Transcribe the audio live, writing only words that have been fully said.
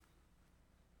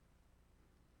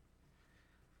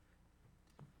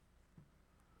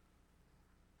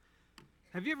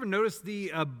Have you ever noticed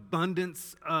the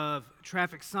abundance of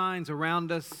traffic signs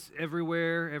around us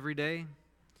everywhere, every day?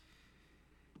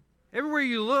 Everywhere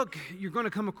you look, you're going to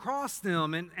come across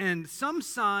them, and some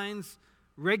signs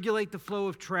regulate the flow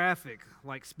of traffic,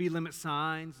 like speed limit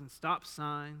signs and stop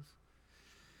signs.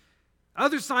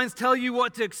 Other signs tell you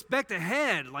what to expect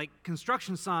ahead, like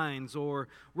construction signs or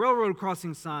railroad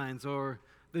crossing signs or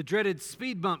the dreaded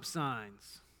speed bump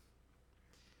signs.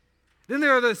 Then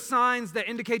there are the signs that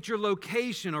indicate your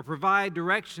location or provide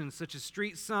directions, such as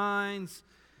street signs,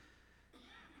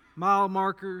 mile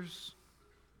markers,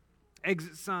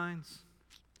 exit signs.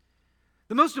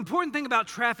 The most important thing about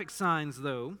traffic signs,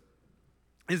 though,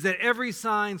 is that every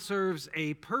sign serves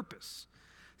a purpose.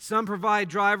 Some provide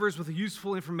drivers with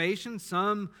useful information,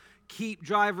 some keep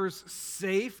drivers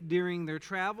safe during their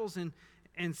travels,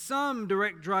 and some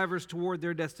direct drivers toward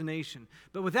their destination.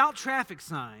 But without traffic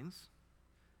signs,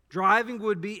 driving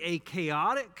would be a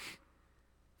chaotic,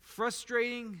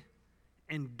 frustrating,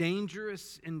 and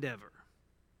dangerous endeavor.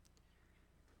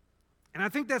 And I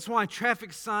think that's why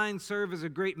traffic signs serve as a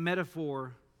great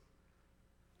metaphor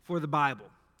for the Bible.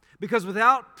 Because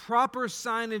without proper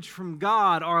signage from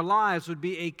God, our lives would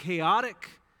be a chaotic,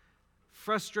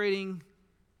 frustrating,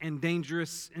 and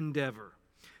dangerous endeavor.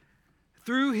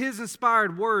 Through His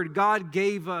inspired Word, God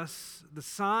gave us the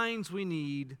signs we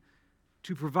need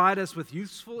to provide us with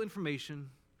useful information,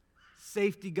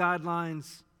 safety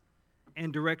guidelines,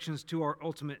 and directions to our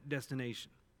ultimate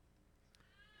destination.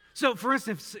 So, for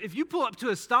instance, if you pull up to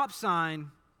a stop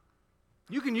sign,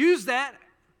 you can use that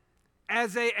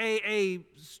as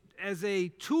a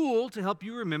tool to help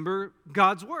you remember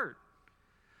God's Word.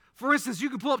 For instance, you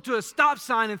can pull up to a stop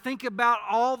sign and think about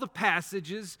all the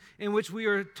passages in which we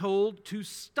are told to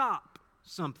stop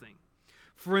something.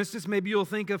 For instance, maybe you'll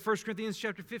think of 1 Corinthians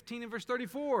chapter 15 and verse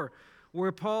 34,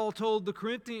 where Paul told the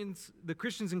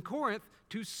Christians in Corinth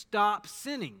to stop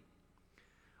sinning.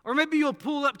 Or maybe you'll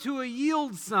pull up to a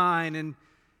yield sign and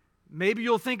maybe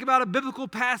you'll think about a biblical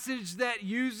passage that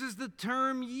uses the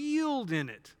term yield in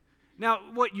it. Now,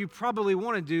 what you probably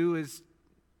want to do is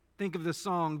think of the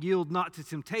song, Yield Not to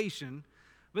Temptation,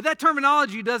 but that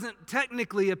terminology doesn't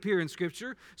technically appear in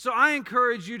Scripture, so I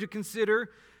encourage you to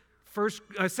consider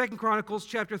 2 Chronicles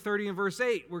chapter 30 and verse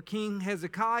 8, where King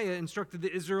Hezekiah instructed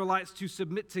the Israelites to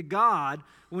submit to God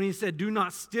when he said, "Do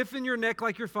not stiffen your neck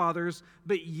like your fathers,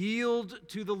 but yield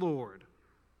to the Lord."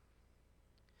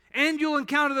 And you'll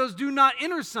encounter those do not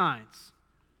enter signs.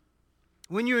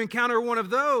 When you encounter one of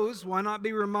those, why not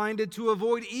be reminded to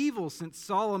avoid evil, since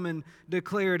Solomon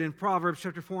declared in Proverbs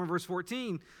chapter 4 and verse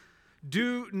 14,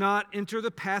 "Do not enter the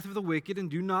path of the wicked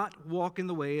and do not walk in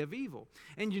the way of evil."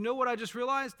 And you know what I just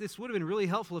realized? This would have been really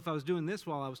helpful if I was doing this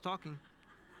while I was talking.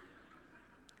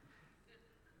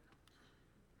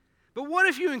 But what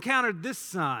if you encountered this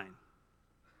sign?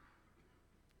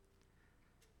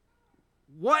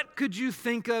 What could you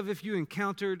think of if you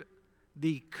encountered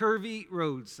the curvy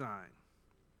road sign?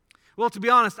 Well, to be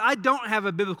honest, I don't have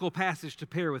a biblical passage to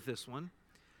pair with this one.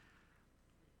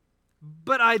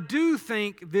 But I do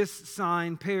think this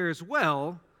sign pairs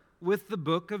well with the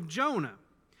book of Jonah.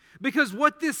 Because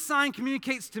what this sign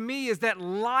communicates to me is that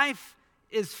life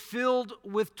is filled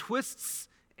with twists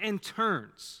and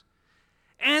turns.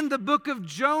 And the book of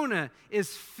Jonah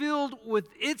is filled with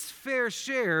its fair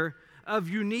share of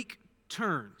unique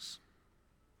turns.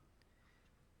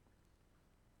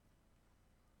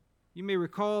 You may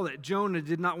recall that Jonah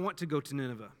did not want to go to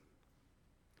Nineveh.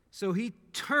 So he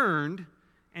turned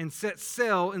and set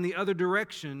sail in the other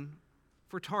direction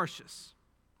for Tarshish.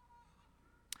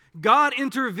 God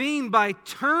intervened by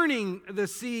turning the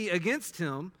sea against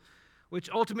him, which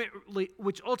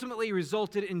ultimately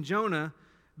resulted in Jonah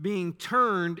being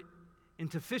turned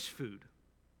into fish food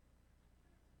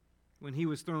when he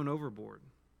was thrown overboard.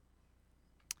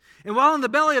 And while in the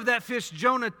belly of that fish,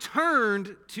 Jonah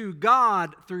turned to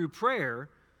God through prayer,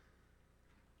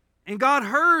 and God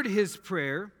heard his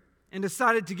prayer and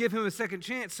decided to give him a second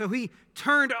chance. So he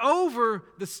turned over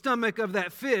the stomach of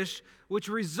that fish, which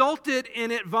resulted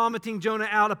in it vomiting Jonah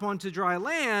out upon dry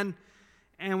land.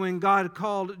 And when God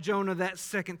called Jonah that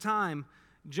second time,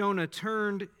 Jonah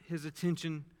turned his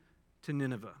attention to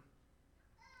Nineveh.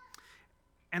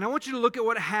 And I want you to look at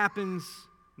what happens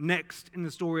next in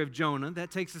the story of Jonah.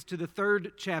 That takes us to the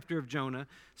 3rd chapter of Jonah,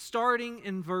 starting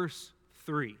in verse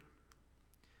 3.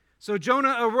 So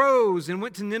Jonah arose and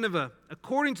went to Nineveh,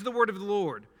 according to the word of the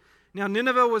Lord. Now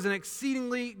Nineveh was an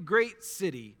exceedingly great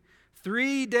city,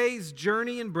 3 days'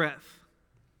 journey in breadth.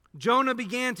 Jonah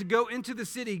began to go into the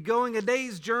city, going a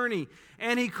day's journey,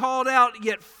 and he called out,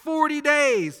 "Yet 40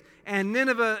 days, and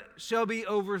Nineveh shall be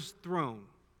overthrown."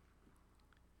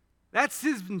 That's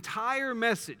his entire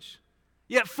message.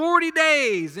 Yet 40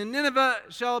 days and Nineveh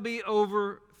shall be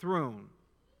overthrown.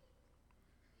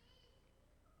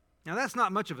 Now that's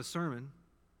not much of a sermon.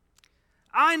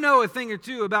 I know a thing or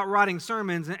two about writing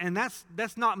sermons, and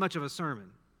that's not much of a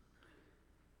sermon.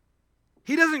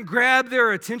 He doesn't grab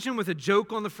their attention with a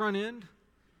joke on the front end.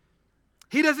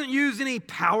 He doesn't use any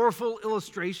powerful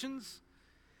illustrations.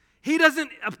 He doesn't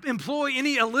employ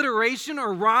any alliteration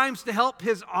or rhymes to help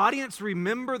his audience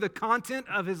remember the content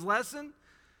of his lesson.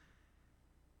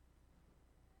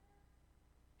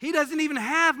 He doesn't even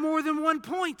have more than one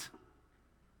point.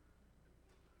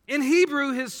 In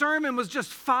Hebrew, his sermon was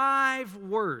just 5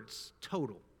 words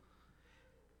total.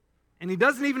 And he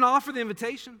doesn't even offer the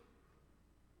invitation.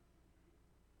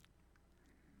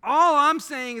 All I'm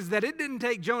saying is that it didn't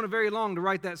take Jonah very long to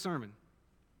write that sermon.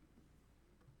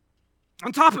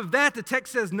 On top of that, the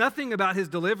text says nothing about his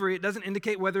delivery. It doesn't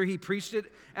indicate whether he preached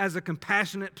it as a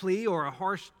compassionate plea or a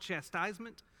harsh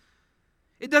chastisement.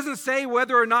 It doesn't say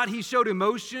whether or not he showed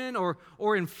emotion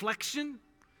or inflection.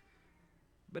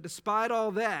 But despite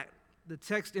all that, the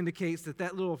text indicates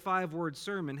that little 5-word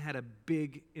sermon had a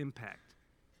big impact.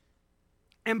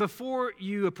 And before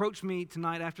you approach me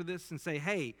tonight after this and say,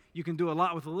 hey, you can do a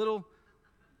lot with a little,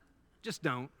 just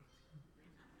don't.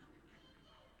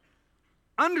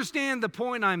 Understand the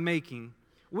point I'm making.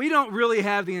 We don't really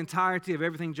have the entirety of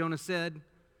everything Jonah said.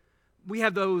 We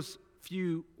have those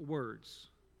few words.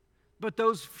 But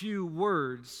those few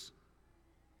words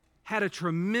had a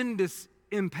tremendous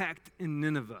impact in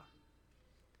Nineveh.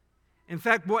 In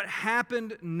fact, what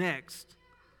happened next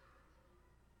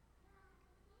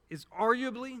is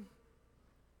arguably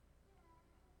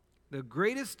the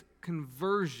greatest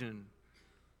conversion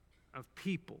of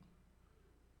people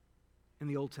in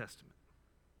the Old Testament.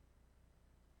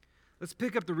 Let's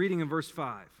pick up the reading in verse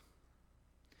 5.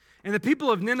 And the people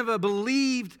of Nineveh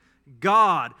believed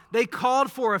God. They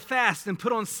called for a fast and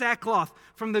put on sackcloth,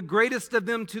 from the greatest of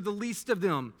them to the least of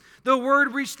them. The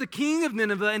word reached the king of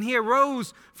Nineveh, and he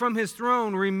arose from his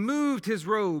throne, removed his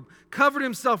robe, covered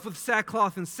himself with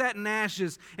sackcloth, and sat in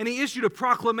ashes. And he issued a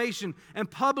proclamation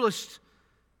and published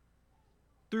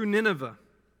through Nineveh,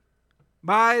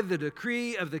 by the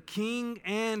decree of the king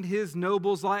and his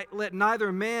nobles, let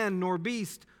neither man nor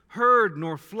beast, herd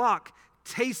nor flock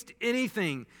taste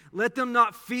anything. Let them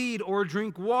not feed or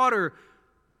drink water,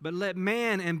 but let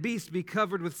man and beast be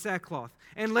covered with sackcloth.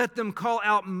 And let them call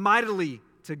out mightily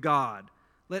to God.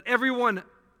 Let everyone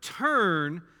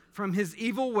turn from his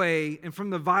evil way and from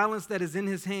the violence that is in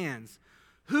his hands.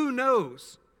 Who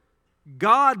knows?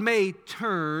 God may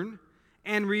turn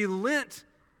and relent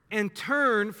and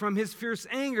turn from his fierce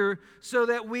anger so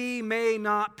that we may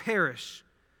not perish.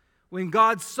 When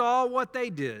God saw what they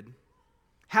did,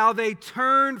 how they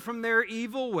turned from their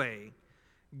evil way,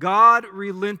 God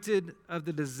relented of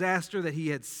the disaster that he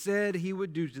had said he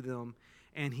would do to them,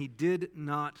 and he did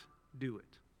not do it.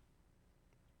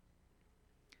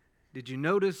 Did you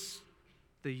notice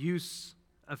the use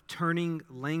of turning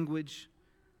language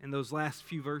in those last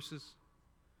few verses?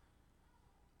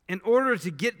 In order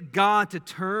to get God to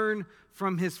turn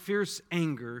from his fierce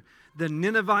anger, the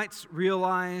Ninevites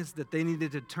realized that they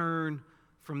needed to turn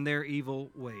from their evil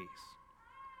ways.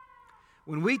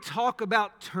 When we talk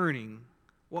about turning,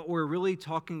 what we're really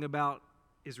talking about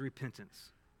is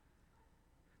repentance.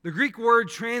 The Greek word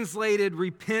translated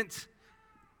repent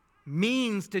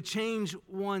means to change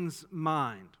one's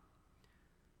mind.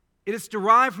 It is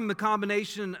derived from the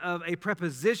combination of a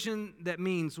preposition that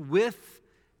means with,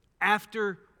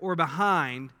 after, or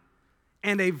behind,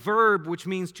 and a verb which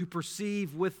means to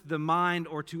perceive with the mind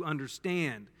or to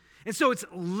understand. And so its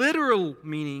literal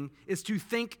meaning is to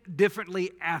think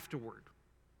differently afterward.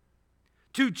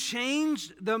 To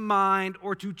change the mind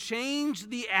or to change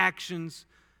the actions,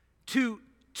 to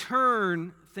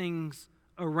turn things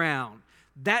around.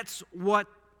 That's what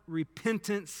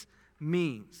repentance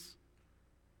means.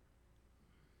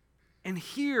 And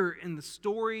here in the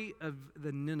story of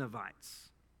the Ninevites,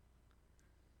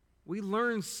 we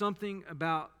learn something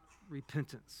about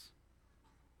repentance.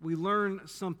 We learn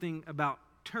something about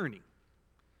turning.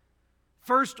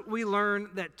 First, we learn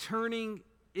that turning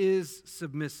is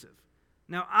submissive.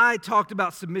 Now, I talked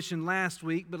about submission last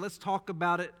week, but let's talk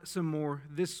about it some more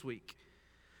this week.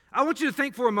 I want you to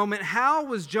think for a moment, how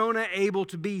was Jonah able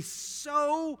to be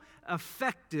so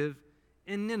effective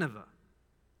in Nineveh?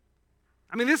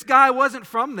 I mean, this guy wasn't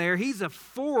from there. He's a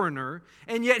foreigner,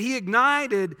 and yet he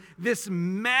ignited this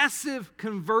massive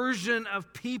conversion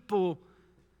of people.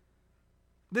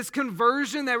 This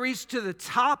conversion that reached to the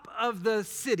top of the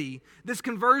city. This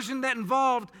conversion that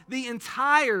involved the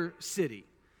entire city.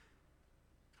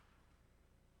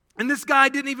 And this guy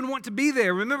didn't even want to be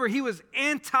there. Remember, he was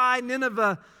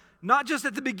anti-Nineveh, not just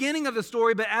at the beginning of the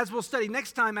story, but as we'll study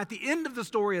next time, at the end of the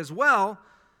story as well.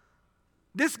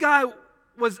 This guy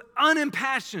was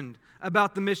unimpassioned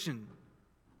about the mission.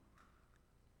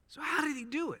 So how did he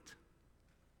do it?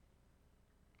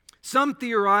 Some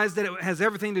theorize that it has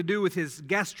everything to do with his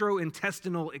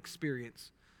gastrointestinal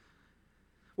experience.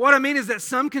 What I mean is that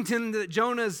some contend that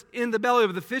Jonah's in the belly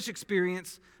of the fish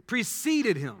experience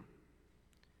preceded him.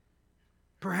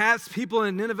 Perhaps people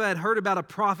in Nineveh had heard about a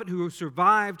prophet who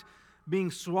survived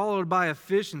being swallowed by a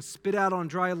fish and spit out on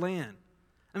dry land.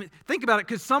 I mean, think about it.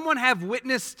 Could someone have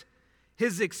witnessed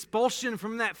his expulsion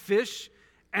from that fish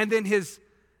and then his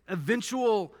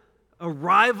eventual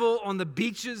arrival on the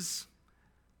beaches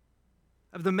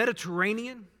of the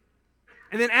Mediterranean?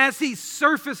 And then as he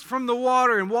surfaced from the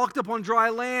water and walked up on dry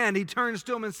land, he turns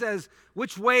to him and says,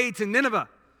 "Which way to Nineveh?"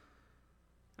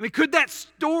 I mean, could that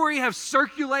story have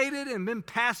circulated and been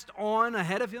passed on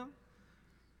ahead of him?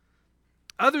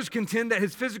 Others contend that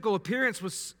his physical appearance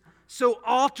was so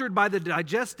altered by the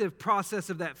digestive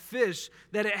process of that fish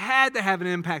that it had to have an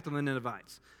impact on the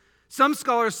Ninevites. Some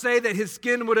scholars say that his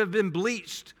skin would have been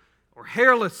bleached or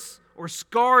hairless or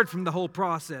scarred from the whole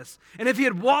process. And if he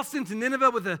had waltzed into Nineveh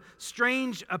with a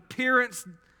strange appearance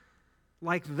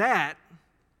like that,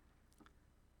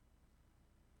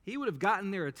 he would have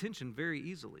gotten their attention very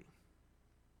easily.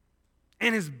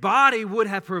 And his body would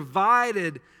have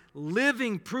provided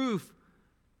living proof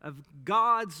of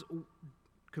God's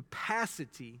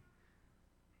capacity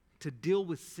to deal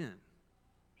with sin.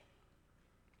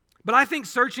 But I think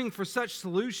searching for such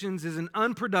solutions is an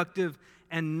unproductive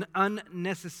and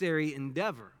unnecessary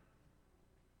endeavor.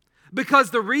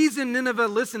 Because the reason Nineveh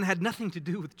listened had nothing to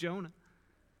do with Jonah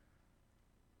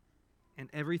and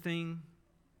everything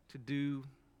to do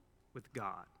with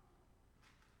God.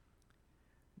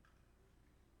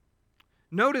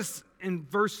 Notice in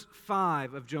verse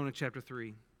 5 of Jonah chapter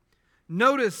 3,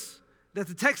 notice that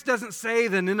the text doesn't say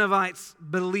the Ninevites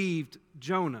believed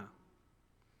Jonah.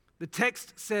 The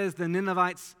text says the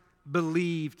Ninevites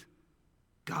believed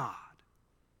God.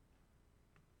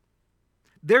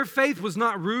 Their faith was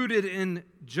not rooted in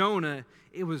Jonah,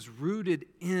 it was rooted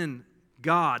in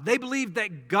God. They believed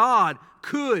that God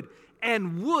could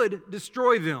and would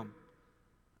destroy them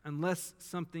unless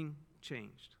something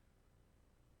changed.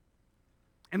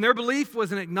 And their belief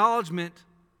was an acknowledgement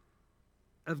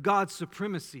of God's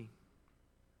supremacy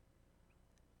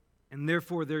and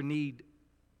therefore their need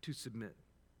to submit.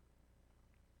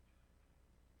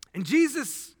 And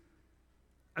Jesus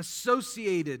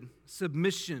associated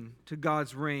submission to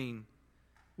God's reign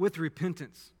with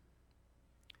repentance.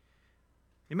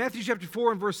 In Matthew chapter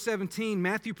 4 and verse 17,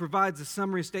 Matthew provides a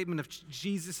summary statement of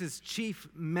Jesus' chief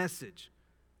message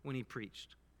when he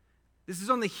preached. This is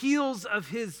on the heels of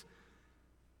his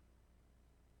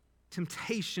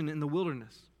temptation in the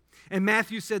wilderness. And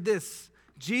Matthew said this,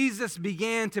 Jesus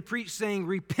began to preach saying,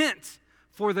 "Repent,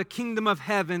 for the kingdom of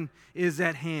heaven is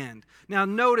at hand." Now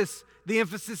notice the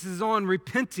emphasis is on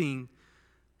repenting.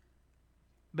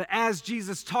 But as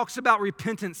Jesus talks about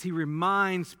repentance, he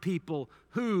reminds people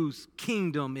whose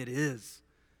kingdom it is.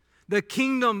 The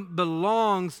kingdom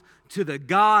belongs to the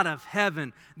God of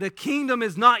heaven. The kingdom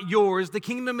is not yours. The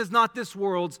kingdom is not this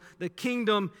world's. The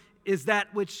kingdom is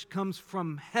that which comes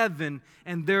from heaven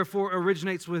and therefore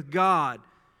originates with God.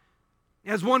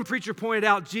 As one preacher pointed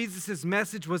out, Jesus'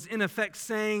 message was in effect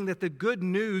saying that the good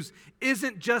news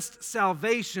isn't just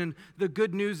salvation, the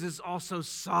good news is also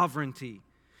sovereignty.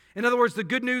 In other words, the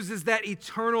good news is that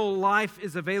eternal life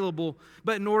is available,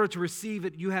 but in order to receive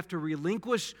it, you have to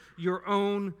relinquish your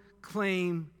own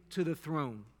claim to the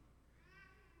throne.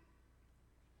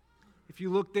 If you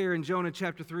look there in Jonah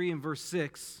chapter 3 and verse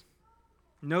 6,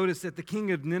 notice that the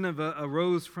king of Nineveh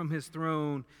arose from his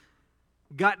throne,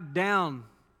 got down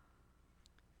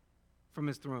from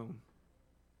his throne,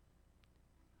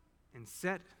 and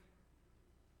sat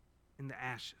in the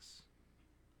ashes.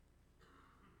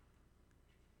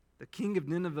 The king of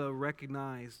Nineveh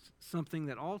recognized something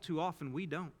that all too often we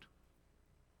don't.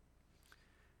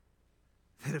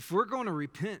 That if we're going to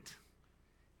repent,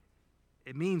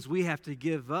 it means we have to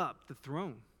give up the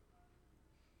throne.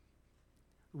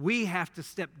 We have to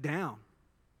step down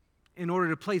in order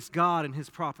to place God in his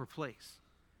proper place.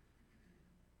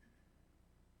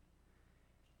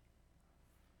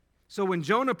 So when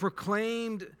Jonah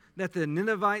proclaimed that the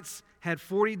Ninevites had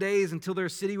 40 days until their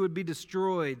city would be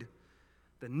destroyed,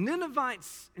 the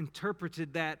Ninevites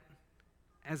interpreted that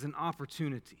as an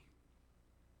opportunity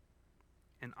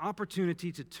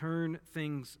to turn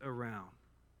things around.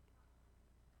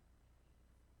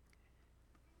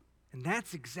 And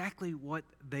that's exactly what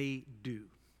they do.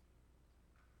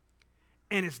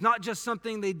 And it's not just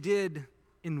something they did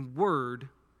in word,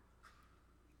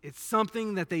 it's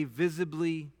something that they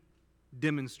visibly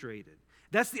demonstrated.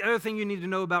 That's the other thing you need to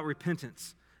know about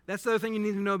repentance. That's the other thing you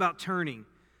need to know about turning.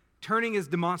 Turning is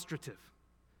demonstrative.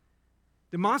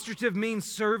 Demonstrative means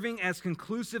serving as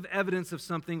conclusive evidence of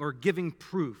something or giving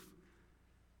proof.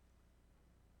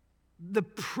 The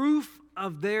proof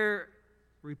of their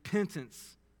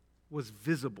repentance was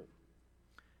visible.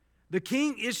 The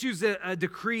king issues a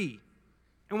decree.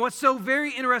 And what's so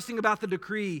very interesting about the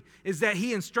decree is that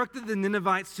he instructed the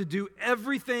Ninevites to do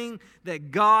everything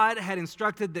that God had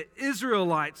instructed the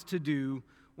Israelites to do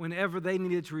whenever they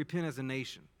needed to repent as a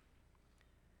nation.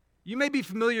 You may be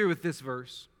familiar with this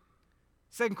verse.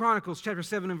 2 Chronicles chapter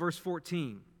 7 and verse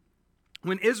 14.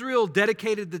 When Israel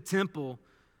dedicated the temple,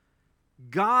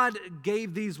 God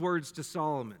gave these words to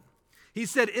Solomon. He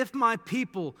said, "If my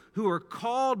people who are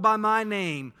called by my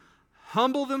name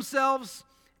humble themselves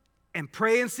and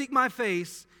pray and seek my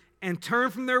face and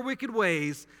turn from their wicked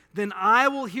ways, then I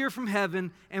will hear from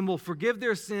heaven and will forgive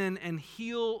their sin and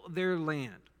heal their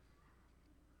land."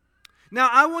 Now,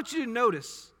 I want you to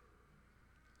notice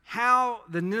how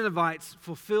the Ninevites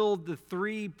fulfilled the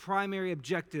three primary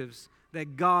objectives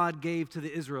that God gave to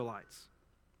the Israelites.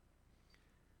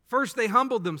 First, they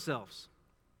humbled themselves.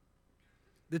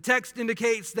 The text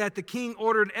indicates that the king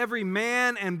ordered every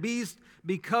man and beast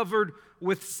be covered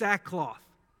with sackcloth.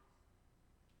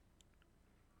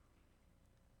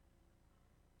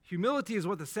 Humility is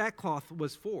what the sackcloth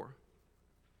was for.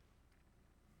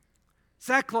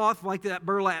 Sackcloth, like that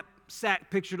burlap sack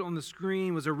pictured on the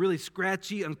screen, was a really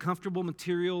scratchy, uncomfortable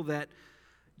material that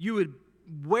you would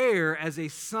wear as a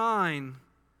sign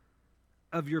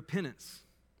of your penance.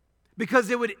 Because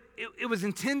it was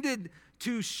intended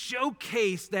to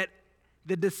showcase that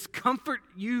the discomfort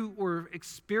you were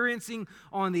experiencing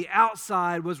on the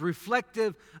outside was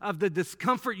reflective of the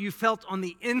discomfort you felt on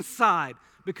the inside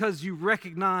because you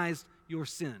recognized your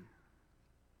sin.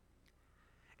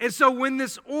 And so when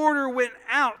this order went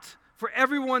out for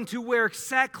everyone to wear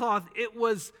sackcloth, it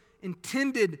was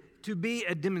intended to be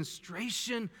a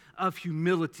demonstration of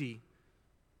humility,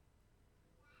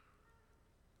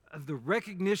 of the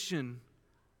recognition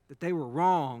that they were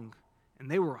wrong, and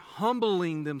they were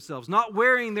humbling themselves, not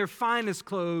wearing their finest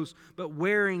clothes, but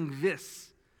wearing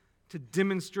this to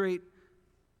demonstrate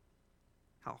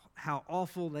how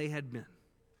awful they had been.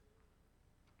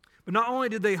 But not only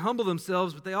did they humble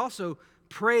themselves, but they also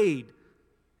prayed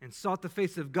and sought the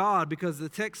face of God, because the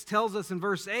text tells us in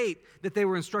verse 8 that they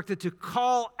were instructed to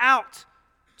call out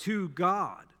to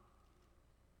God.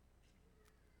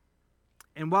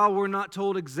 And while we're not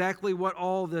told exactly what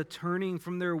all the turning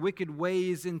from their wicked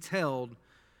ways entailed,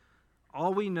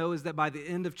 all we know is that by the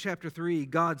end of chapter 3,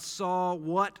 God saw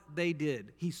what they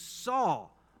did. He saw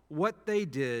what they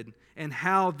did and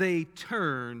how they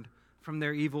turned from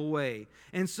their evil way.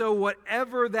 And so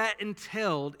whatever that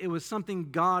entailed, it was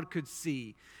something God could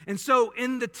see. And so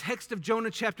in the text of Jonah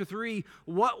chapter 3,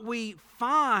 what we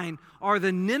find are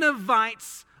the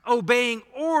Ninevites obeying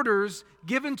orders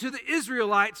given to the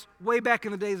Israelites way back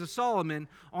in the days of Solomon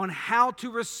on how to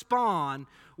respond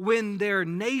when their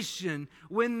nation,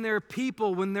 when their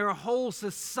people, when their whole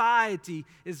society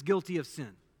is guilty of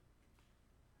sin.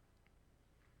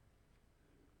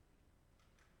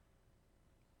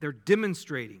 They're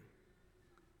demonstrating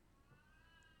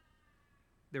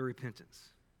their repentance.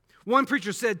 One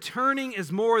preacher said, turning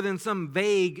is more than some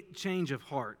vague change of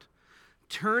heart.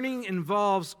 Turning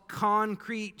involves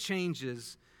concrete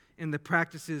changes in the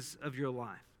practices of your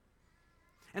life.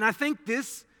 And I think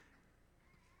this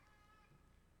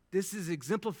is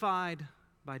exemplified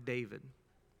by David.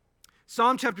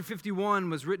 Psalm chapter 51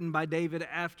 was written by David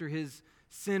after his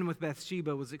sin with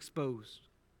Bathsheba was exposed.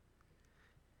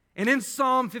 And in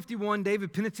Psalm 51,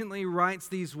 David penitently writes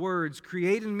these words,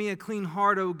 "Create in me a clean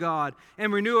heart, O God,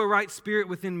 and renew a right spirit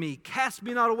within me. Cast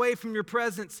me not away from your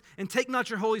presence, and take not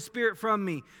your Holy Spirit from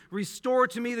me. Restore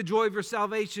to me the joy of your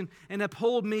salvation, and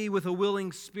uphold me with a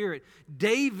willing spirit."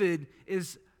 David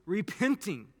is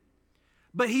repenting,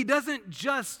 but he doesn't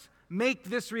just make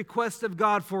this request of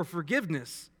God for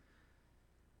forgiveness.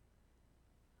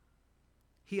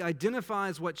 He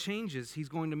identifies what changes he's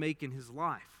going to make in his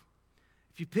life.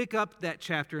 If you pick up that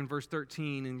chapter in verse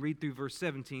 13 and read through verse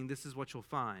 17, this is what you'll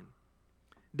find.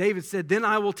 David said, "Then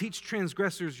I will teach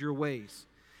transgressors your ways,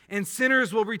 and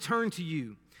sinners will return to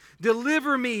you.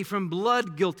 Deliver me from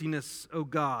blood guiltiness, O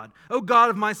God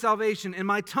of my salvation, and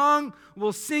my tongue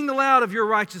will sing aloud of your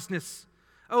righteousness.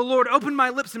 O Lord, open my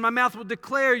lips, and my mouth will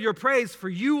declare your praise, for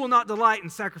you will not delight in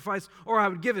sacrifice, or I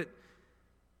would give it.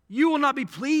 You will not be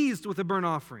pleased with a burnt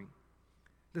offering.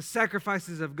 The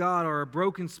sacrifices of God are a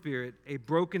broken spirit, a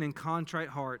broken and contrite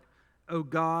heart. O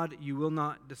God, you will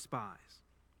not despise.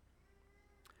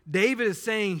 David is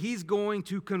saying he's going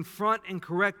to confront and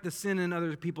correct the sin in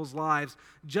other people's lives,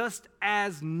 just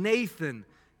as Nathan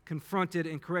confronted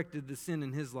and corrected the sin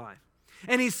in his life.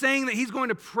 And he's saying that he's going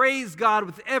to praise God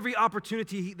with every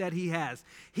opportunity that he has.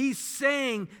 He's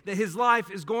saying that his life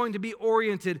is going to be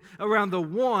oriented around the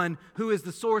one who is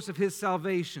the source of his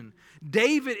salvation.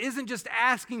 David isn't just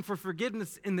asking for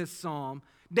forgiveness in this psalm.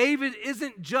 David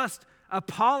isn't just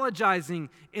apologizing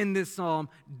in this psalm.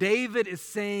 David is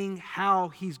saying how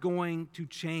he's going to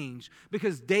change,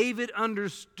 because David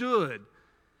understood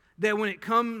that when it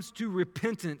comes to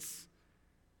repentance,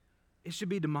 it should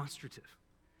be demonstrative.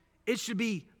 It should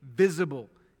be visible.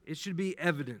 It should be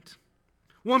evident.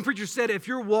 One preacher said, if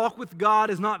your walk with God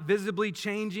is not visibly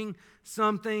changing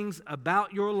some things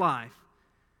about your life,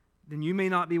 then you may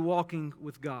not be walking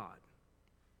with God.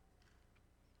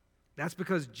 That's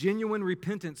because genuine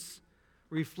repentance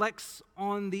reflects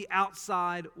on the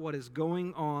outside what is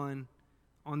going on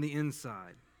the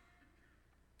inside.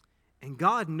 And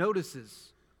God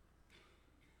notices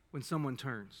when someone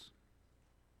turns.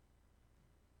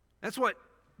 That's what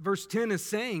verse 10 is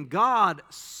saying. God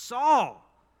saw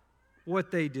what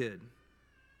they did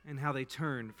and how they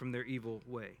turned from their evil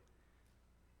way.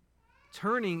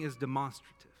 Turning is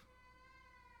demonstrative,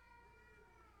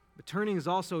 but turning is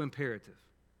also imperative.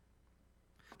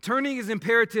 Turning is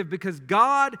imperative because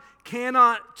God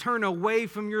cannot turn away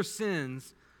from your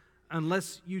sins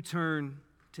unless you turn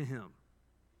to Him.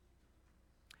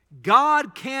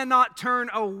 God cannot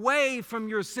turn away from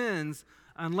your sins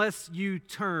unless you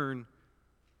turn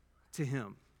to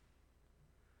Him.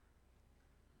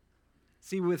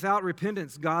 See, without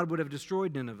repentance, God would have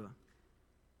destroyed Nineveh.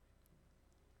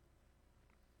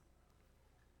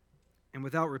 And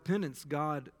without repentance,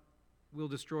 God will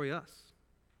destroy us.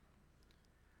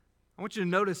 I want you to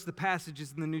notice the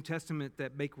passages in the New Testament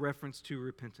that make reference to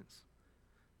repentance.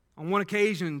 On one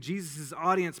occasion, Jesus'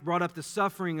 audience brought up the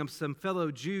suffering of some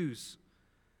fellow Jews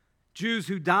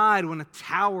who died when a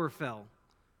tower fell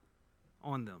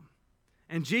on them.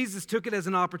 And Jesus took it as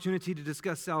an opportunity to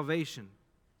discuss salvation.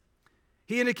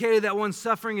 He indicated that one's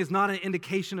suffering is not an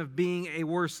indication of being a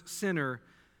worse sinner.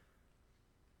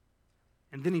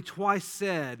 And then he twice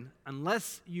said,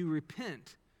 unless you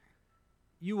repent,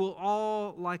 you will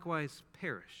all likewise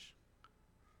perish.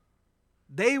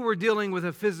 They were dealing with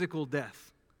a physical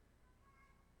death.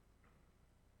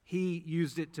 He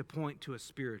used it to point to a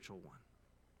spiritual one.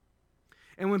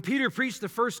 And when Peter preached the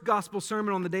first gospel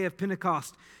sermon on the day of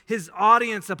Pentecost, his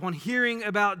audience, upon hearing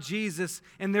about Jesus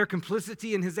and their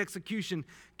complicity in his execution,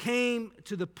 came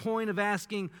to the point of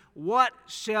asking, "What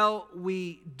shall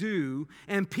we do?"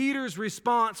 And Peter's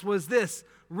response was this: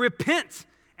 "Repent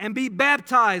and be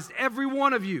baptized, every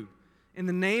one of you, in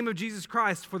the name of Jesus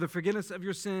Christ for the forgiveness of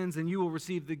your sins, and you will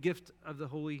receive the gift of the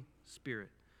Holy Spirit."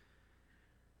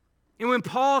 And when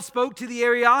Paul spoke to the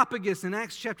Areopagus in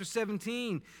Acts chapter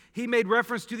 17, he made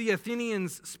reference to the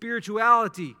Athenians'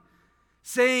 spirituality,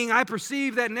 saying, "I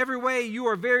perceive that in every way you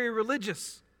are very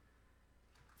religious.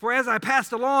 For as I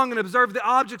passed along and observed the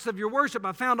objects of your worship,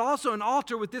 I found also an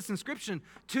altar with this inscription,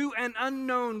 'To an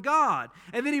unknown God.'"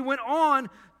 And then he went on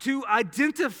to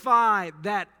identify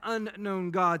that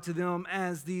unknown God to them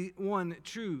as the one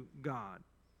true God.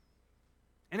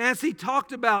 And as he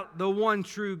talked about the one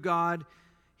true God,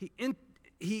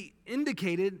 he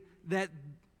indicated that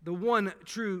the one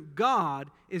true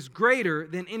God is greater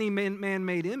than any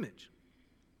man-made image.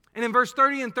 And in verse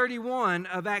 30 and 31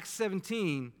 of Acts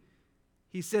 17,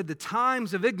 he said, "The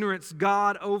times of ignorance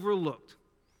God overlooked,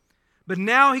 but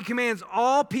now He commands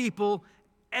all people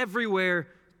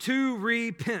everywhere to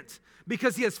repent,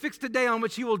 because He has fixed a day on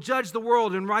which He will judge the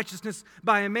world in righteousness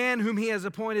by a man whom He has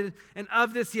appointed, and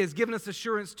of this He has given us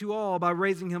assurance to all by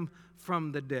raising Him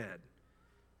from the dead."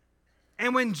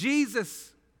 And when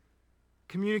Jesus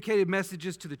communicated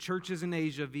messages to the churches in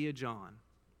Asia via John,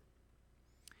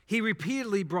 He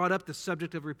repeatedly brought up the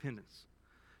subject of repentance.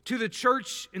 To the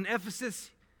church in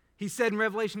Ephesus, He said in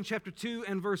Revelation chapter 2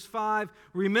 and verse 5,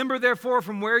 "Remember therefore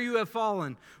from where you have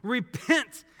fallen,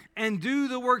 repent and do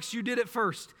the works you did at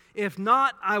first. If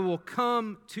not, I will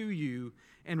come to you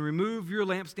and remove your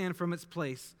lampstand from its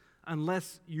place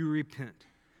unless you repent."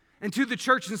 And to the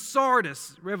church in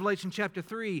Sardis, Revelation chapter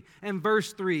 3 and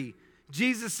verse 3,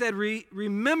 Jesus said,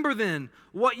 "Remember then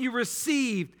what you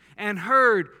received and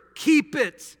heard, keep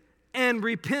it and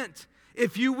repent.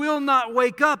 If you will not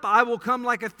wake up, I will come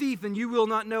like a thief, and you will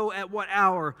not know at what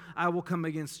hour I will come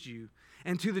against you."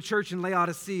 And to the church in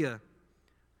Laodicea,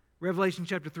 Revelation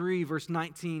chapter 3, verse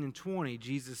 19 and 20,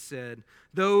 Jesus said,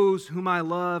 "Those whom I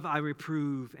love I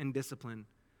reprove and discipline.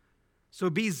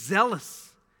 So be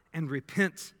zealous and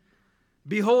repent.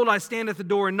 Behold, I stand at the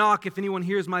door and knock. If anyone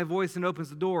hears my voice and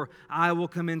opens the door, I will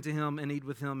come into him and eat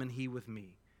with him and he with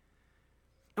me."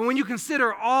 And when you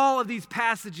consider all of these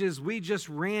passages we just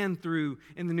ran through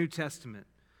in the New Testament,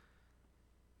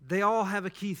 they all have a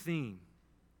key theme.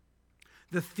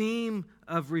 The theme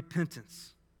of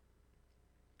repentance.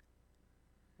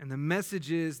 And the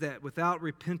message is that without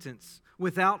repentance,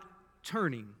 without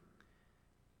turning,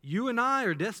 you and I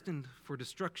are destined for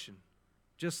destruction,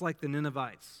 just like the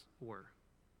Ninevites were.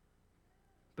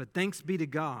 But thanks be to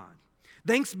God.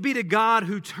 Thanks be to God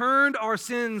who turned our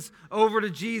sins over to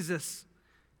Jesus.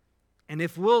 And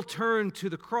if we'll turn to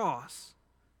the cross,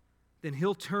 then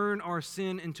He'll turn our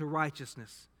sin into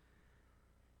righteousness.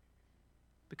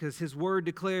 Because His word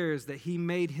declares that He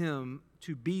made Him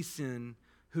to be sin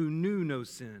who knew no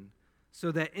sin, so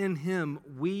that in Him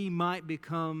we might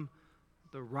become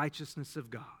the righteousness of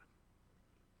God.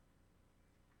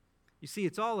 You see,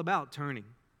 it's all about turning.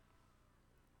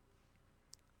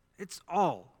 It's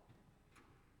all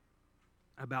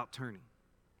about turning.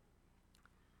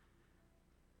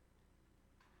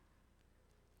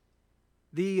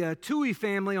 The Toohey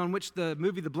family on which the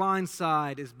movie The Blind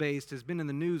Side is based has been in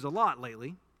the news a lot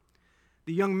lately.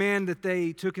 The young man that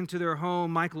they took into their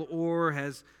home, Michael Orr,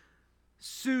 has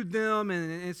sued them,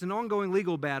 and it's an ongoing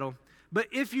legal battle. But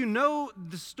if you know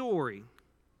the story,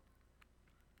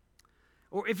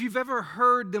 or if you've ever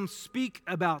heard them speak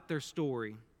about their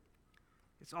story,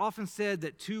 it's often said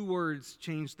that 2 words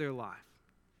changed their life.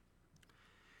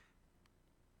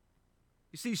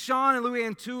 You see, Sean and Louie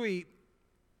Ann Toohey,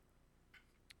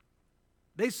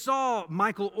 they saw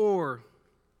Michael Orr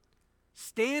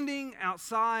standing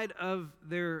outside of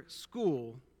their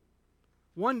school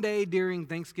one day during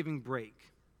Thanksgiving break.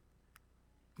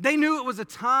 They knew it was a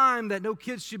time that no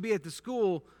kids should be at the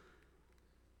school,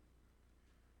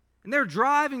 and they're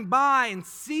driving by and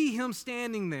see him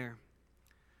standing there.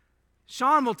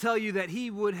 Sean will tell you that he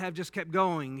would have just kept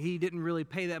going. He didn't really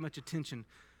pay that much attention.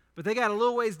 But they got a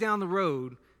little ways down the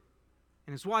road,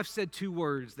 and his wife said 2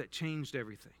 words that changed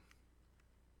everything.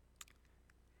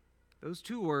 Those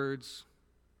 2 words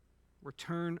were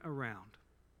turn around.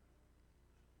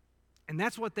 And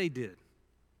that's what they did.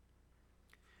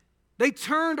 They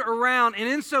turned around, and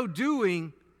in so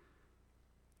doing,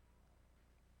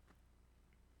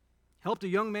 helped a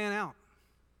young man out.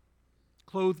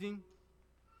 Clothing.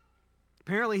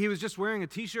 Apparently, he was just wearing a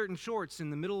t-shirt and shorts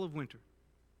in the middle of winter.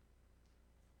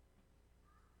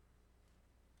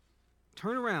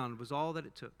 Turn around was all that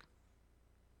it took.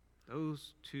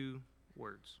 Those 2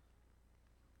 words.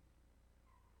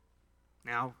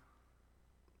 Now,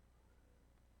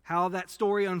 how that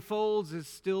story unfolds is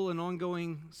still an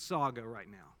ongoing saga right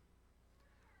now.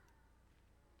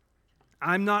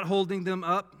 I'm not holding them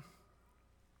up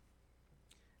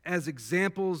as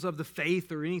examples of the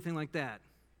faith or anything like that.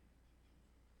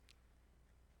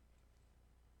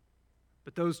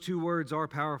 But those 2 words are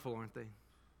powerful, aren't they?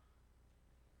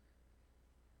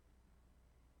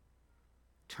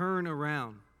 Turn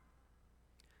around.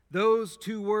 Those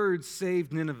 2 words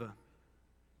saved Nineveh.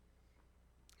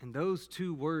 And those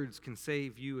 2 words can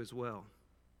save you as well.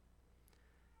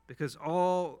 Because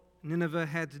all Nineveh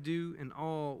had to do and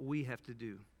all we have to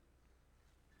do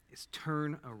is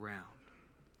turn around.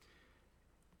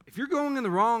 If you're going in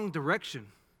the wrong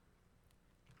direction,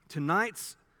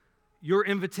 tonight's your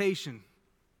invitation.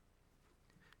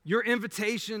 Your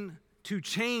invitation to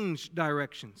change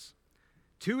directions.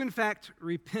 To, in fact,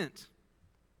 repent.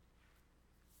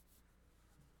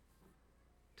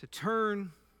 To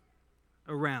turn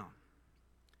around.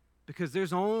 Because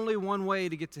there's only one way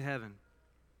to get to heaven.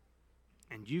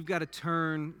 And you've got to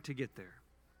turn to get there.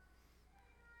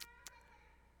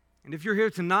 And if you're here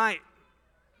tonight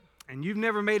and you've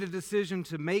never made a decision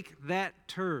to make that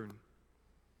turn,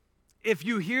 if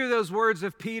you hear those words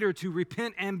of Peter to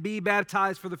repent and be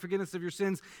baptized for the forgiveness of your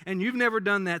sins, and you've never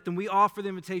done that, then we offer the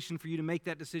invitation for you to make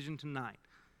that decision tonight.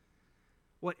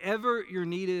 Whatever your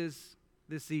need is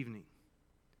this evening,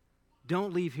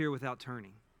 don't leave here without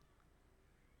turning.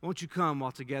 Won't you come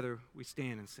while together we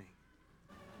stand and sing?